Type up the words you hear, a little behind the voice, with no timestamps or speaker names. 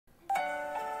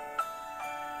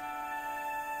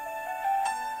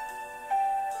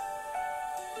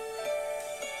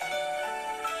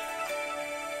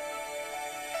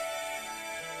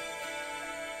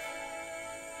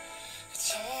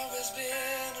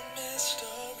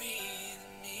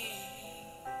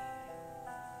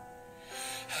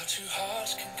Two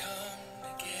hearts can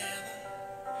come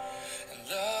together and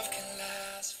love can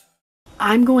last.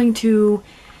 I'm going to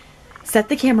set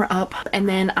the camera up and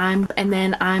then I'm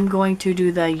going to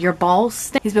do the your balls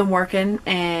thing. He's been working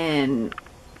and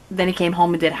then he came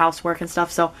home and did housework and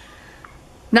stuff, so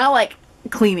not like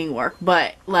cleaning work,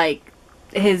 but like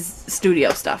his studio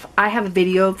stuff. I have a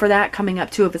video for that coming up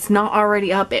too. If it's not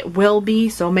already up, it will be,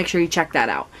 so make sure you check that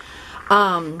out.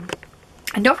 And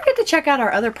don't forget to check out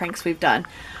our other pranks we've done.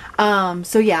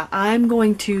 So yeah, I'm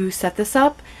going to set this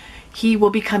up. He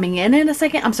will be coming in a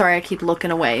second. I'm sorry, I keep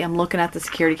looking away. I'm looking at the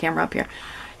security camera up here.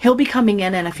 He'll be coming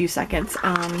in a few seconds.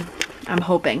 I'm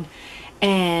hoping.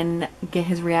 And get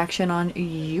his reaction on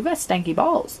Ewww Stinky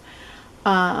Balls.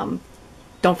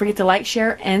 Don't forget to like,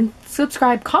 share, and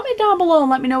subscribe. Comment down below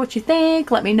and let me know what you think.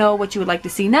 Let me know what you would like to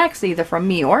see next, either from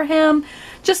me or him.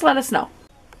 Just let us know.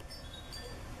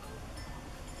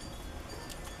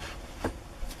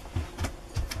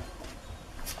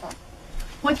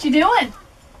 What you doing?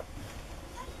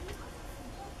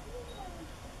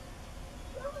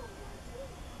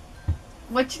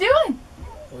 What you doing?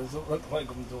 What does it look like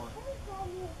I'm doing?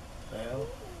 Hell?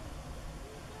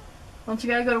 Don't you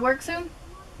gotta go to work soon?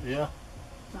 Yeah.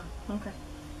 Oh, okay.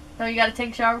 So you gotta take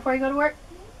a shower before you go to work?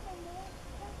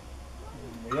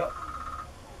 Yep.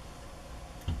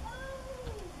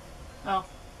 Oh.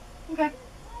 Okay.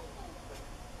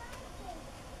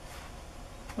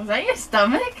 Was that your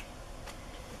stomach?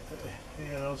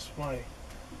 Yeah, that was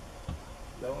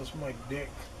my dick.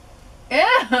 Ew!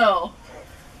 I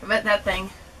bet that thing.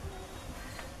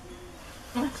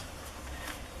 Oh!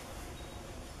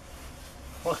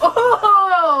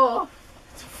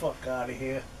 Get the fuck out of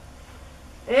here.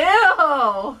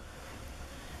 Ew!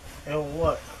 Ew,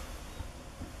 what?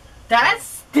 That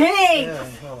stinks! Yeah,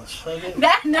 you wanna suck it?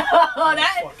 That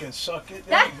fucking suck it.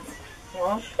 That,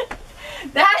 Huh?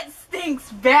 that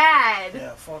stinks bad.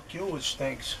 Yeah, fuck you, it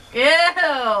stinks.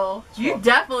 Ew! You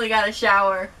definitely got a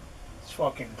shower. It's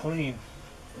fucking clean.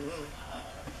 What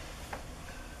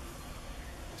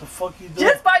the fuck you doing?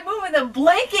 Just by moving the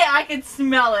blanket, I can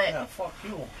smell it. Yeah, fuck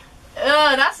you.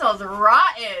 Ugh, that smells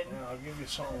rotten. Yeah, I'll give you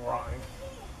something rotten.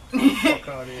 Fuck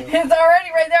out of here. It's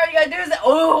already right there. All you gotta do is,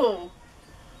 oh,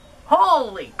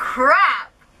 holy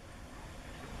crap!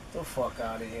 Get the fuck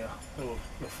out of here. Dude,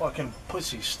 your fucking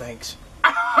pussy stinks.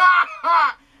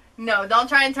 No, don't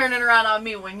try and turn it around on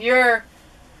me when you're...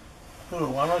 Dude,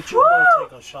 why don't you go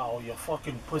take a shower? Your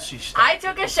fucking pussy stinks. I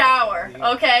took a shower,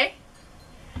 okay?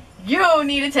 You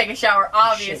need to take a shower,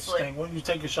 obviously. Shit stink. When did you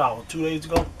take a shower? 2 days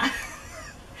ago?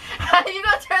 How you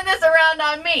gonna turn this around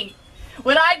on me?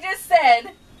 When I just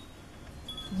said,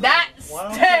 that Why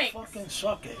don't stinks. you fucking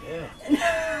suck it,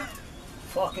 yeah.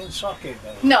 Fucking suck it,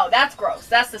 man. No, that's gross.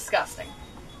 That's disgusting.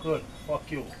 Good. Fuck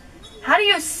you. How do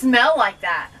you smell like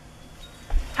that?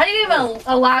 How do you even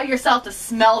allow yourself to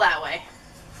smell that way?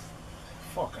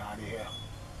 Fuck out of here.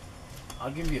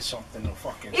 I'll give you something to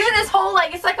fucking Even this whole,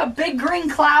 like, it's like a big green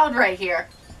cloud right here.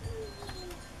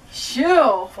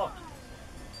 Shoo.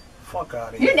 Fuck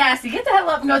out of here. You're nasty. Get the hell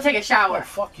up and go take a shower. Oh,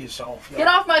 fuck yourself. Yeah. Get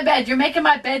off my bed. You're making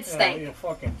my bed stink. Yeah, your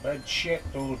fucking bed shit,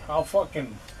 dude. I'll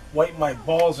fucking wipe my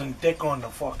balls and dick on the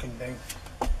fucking thing.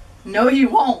 No, you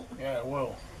won't. Yeah, I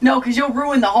will. No, because you'll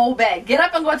ruin the whole bed. Get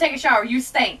up and go take a shower. You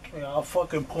stink. Yeah, I'll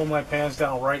fucking pull my pants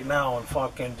down right now and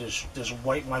fucking just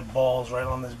wipe my balls right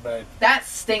on this bed. That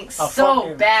stinks I'll so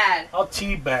fucking- bad. I'll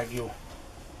teabag you.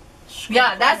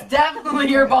 Yeah, that's definitely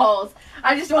your balls.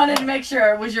 I just wanted to make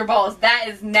sure it was your balls. That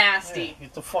is nasty. Yeah,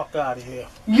 get the fuck out of here.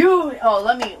 You. Oh,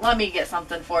 let me get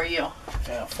something for you.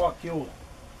 Yeah, fuck you.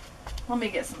 Let me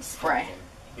get some spray.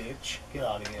 Bitch, get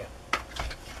out of here.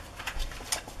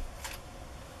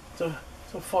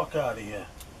 Get the fuck out of here.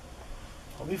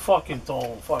 I'll be fucking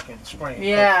throwing fucking spraying.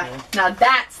 Yeah. Now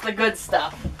that's the good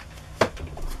stuff.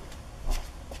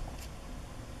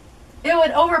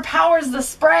 It overpowers the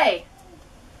spray.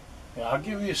 Yeah, I'll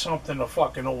give you something to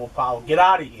fucking overpower. Get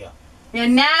out of here. You're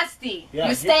nasty. Yeah,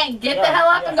 you stink. Get the hell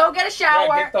up and go get a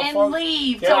shower and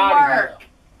leave to work.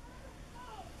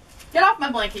 Get off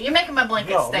my blanket. You're making my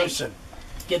blanket stink. No, listen.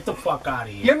 Get the fuck out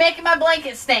of here. You're making my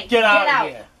blanket stink. Get out of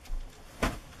here.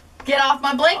 Get off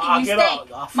my blanket. You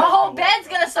stink. My whole bed's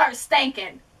gonna start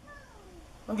stinking.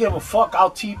 I don't give a fuck.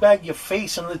 I'll teabag your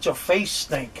face and let your face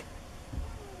stink.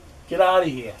 Get out of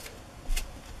here.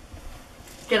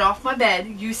 Get off my bed.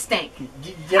 You stink.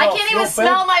 Get I off can't your even bed.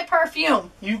 smell my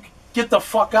perfume. You get the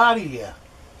fuck out of here.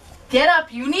 Get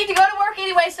up. You need to go to work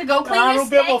anyway, so go clean your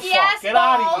stanky ass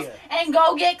balls and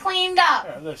go get cleaned up.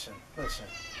 Here, listen,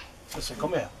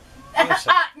 come here.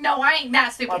 No, I ain't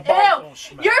that stupid. My balls don't Ew.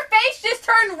 smell. Your face just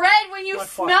turned red when you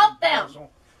smelled them.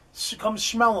 Come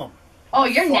smell them. Oh,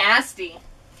 you're nasty.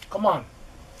 Come on.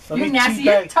 Let You're me nasty.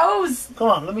 Your teabag. toes Come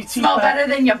on, let me teabag. smell better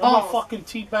than your balls. Let me fucking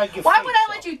teabag your Why face. would I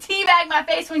let you teabag my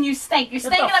face when you stink? You're Get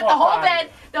the stinking up the fuck whole outta bed, here.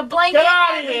 the blanket, Get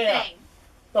outta everything. here.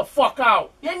 The fuck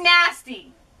out. You're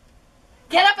nasty.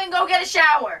 Get up and go get a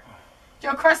shower.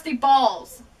 Your crusty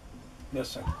balls.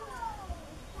 Listen.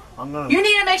 I'm gonna... You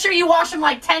need to make sure you wash them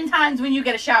like 10 times when you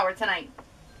get a shower tonight.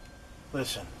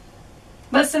 Listen.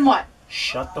 Listen what?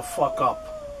 Shut the fuck up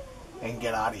and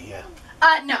get out of here.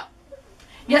 No.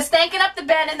 You're stanking up the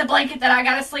bed and the blanket that I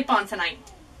gotta sleep on tonight.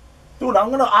 Dude,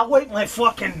 I'll wait my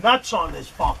fucking nuts on this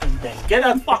fucking thing. Get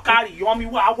the fuck out of here. You want me?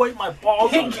 I'll wait my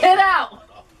balls on this. Get out.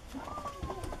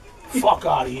 Fuck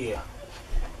out of here.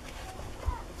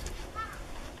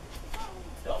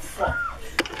 The fuck.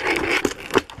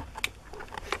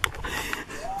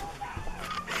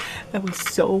 That was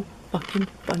so fucking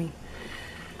funny.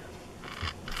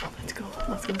 Let's go.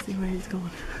 Let's go see where he's going.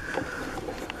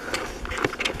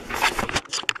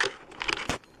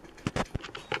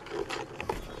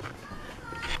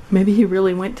 Maybe he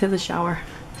really went to the shower.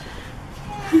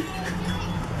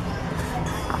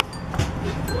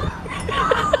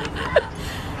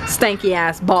 Stanky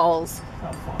ass balls.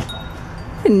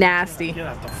 Nasty.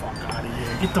 Get the fuck out of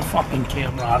here. Get the fucking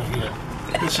camera out of here.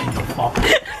 This ain't the fucking...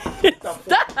 Get the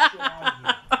fucking shit out of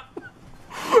here.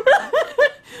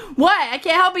 What? I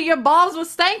can't help it. Your balls was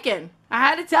stinking. I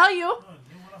had to tell you. You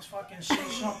want to fucking say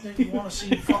something? You want to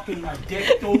see fucking my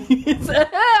dick, dude?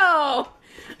 Ew.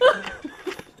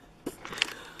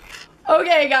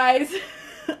 Okay, guys.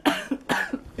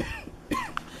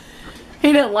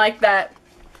 He didn't like that.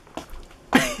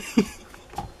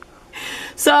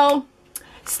 So,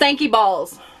 Stanky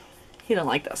Balls. He didn't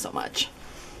like that so much.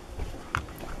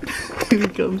 Here he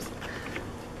comes.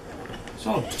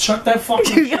 So, shut that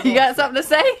fucking shit You got something to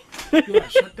say? Yeah,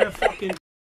 shut that fucking...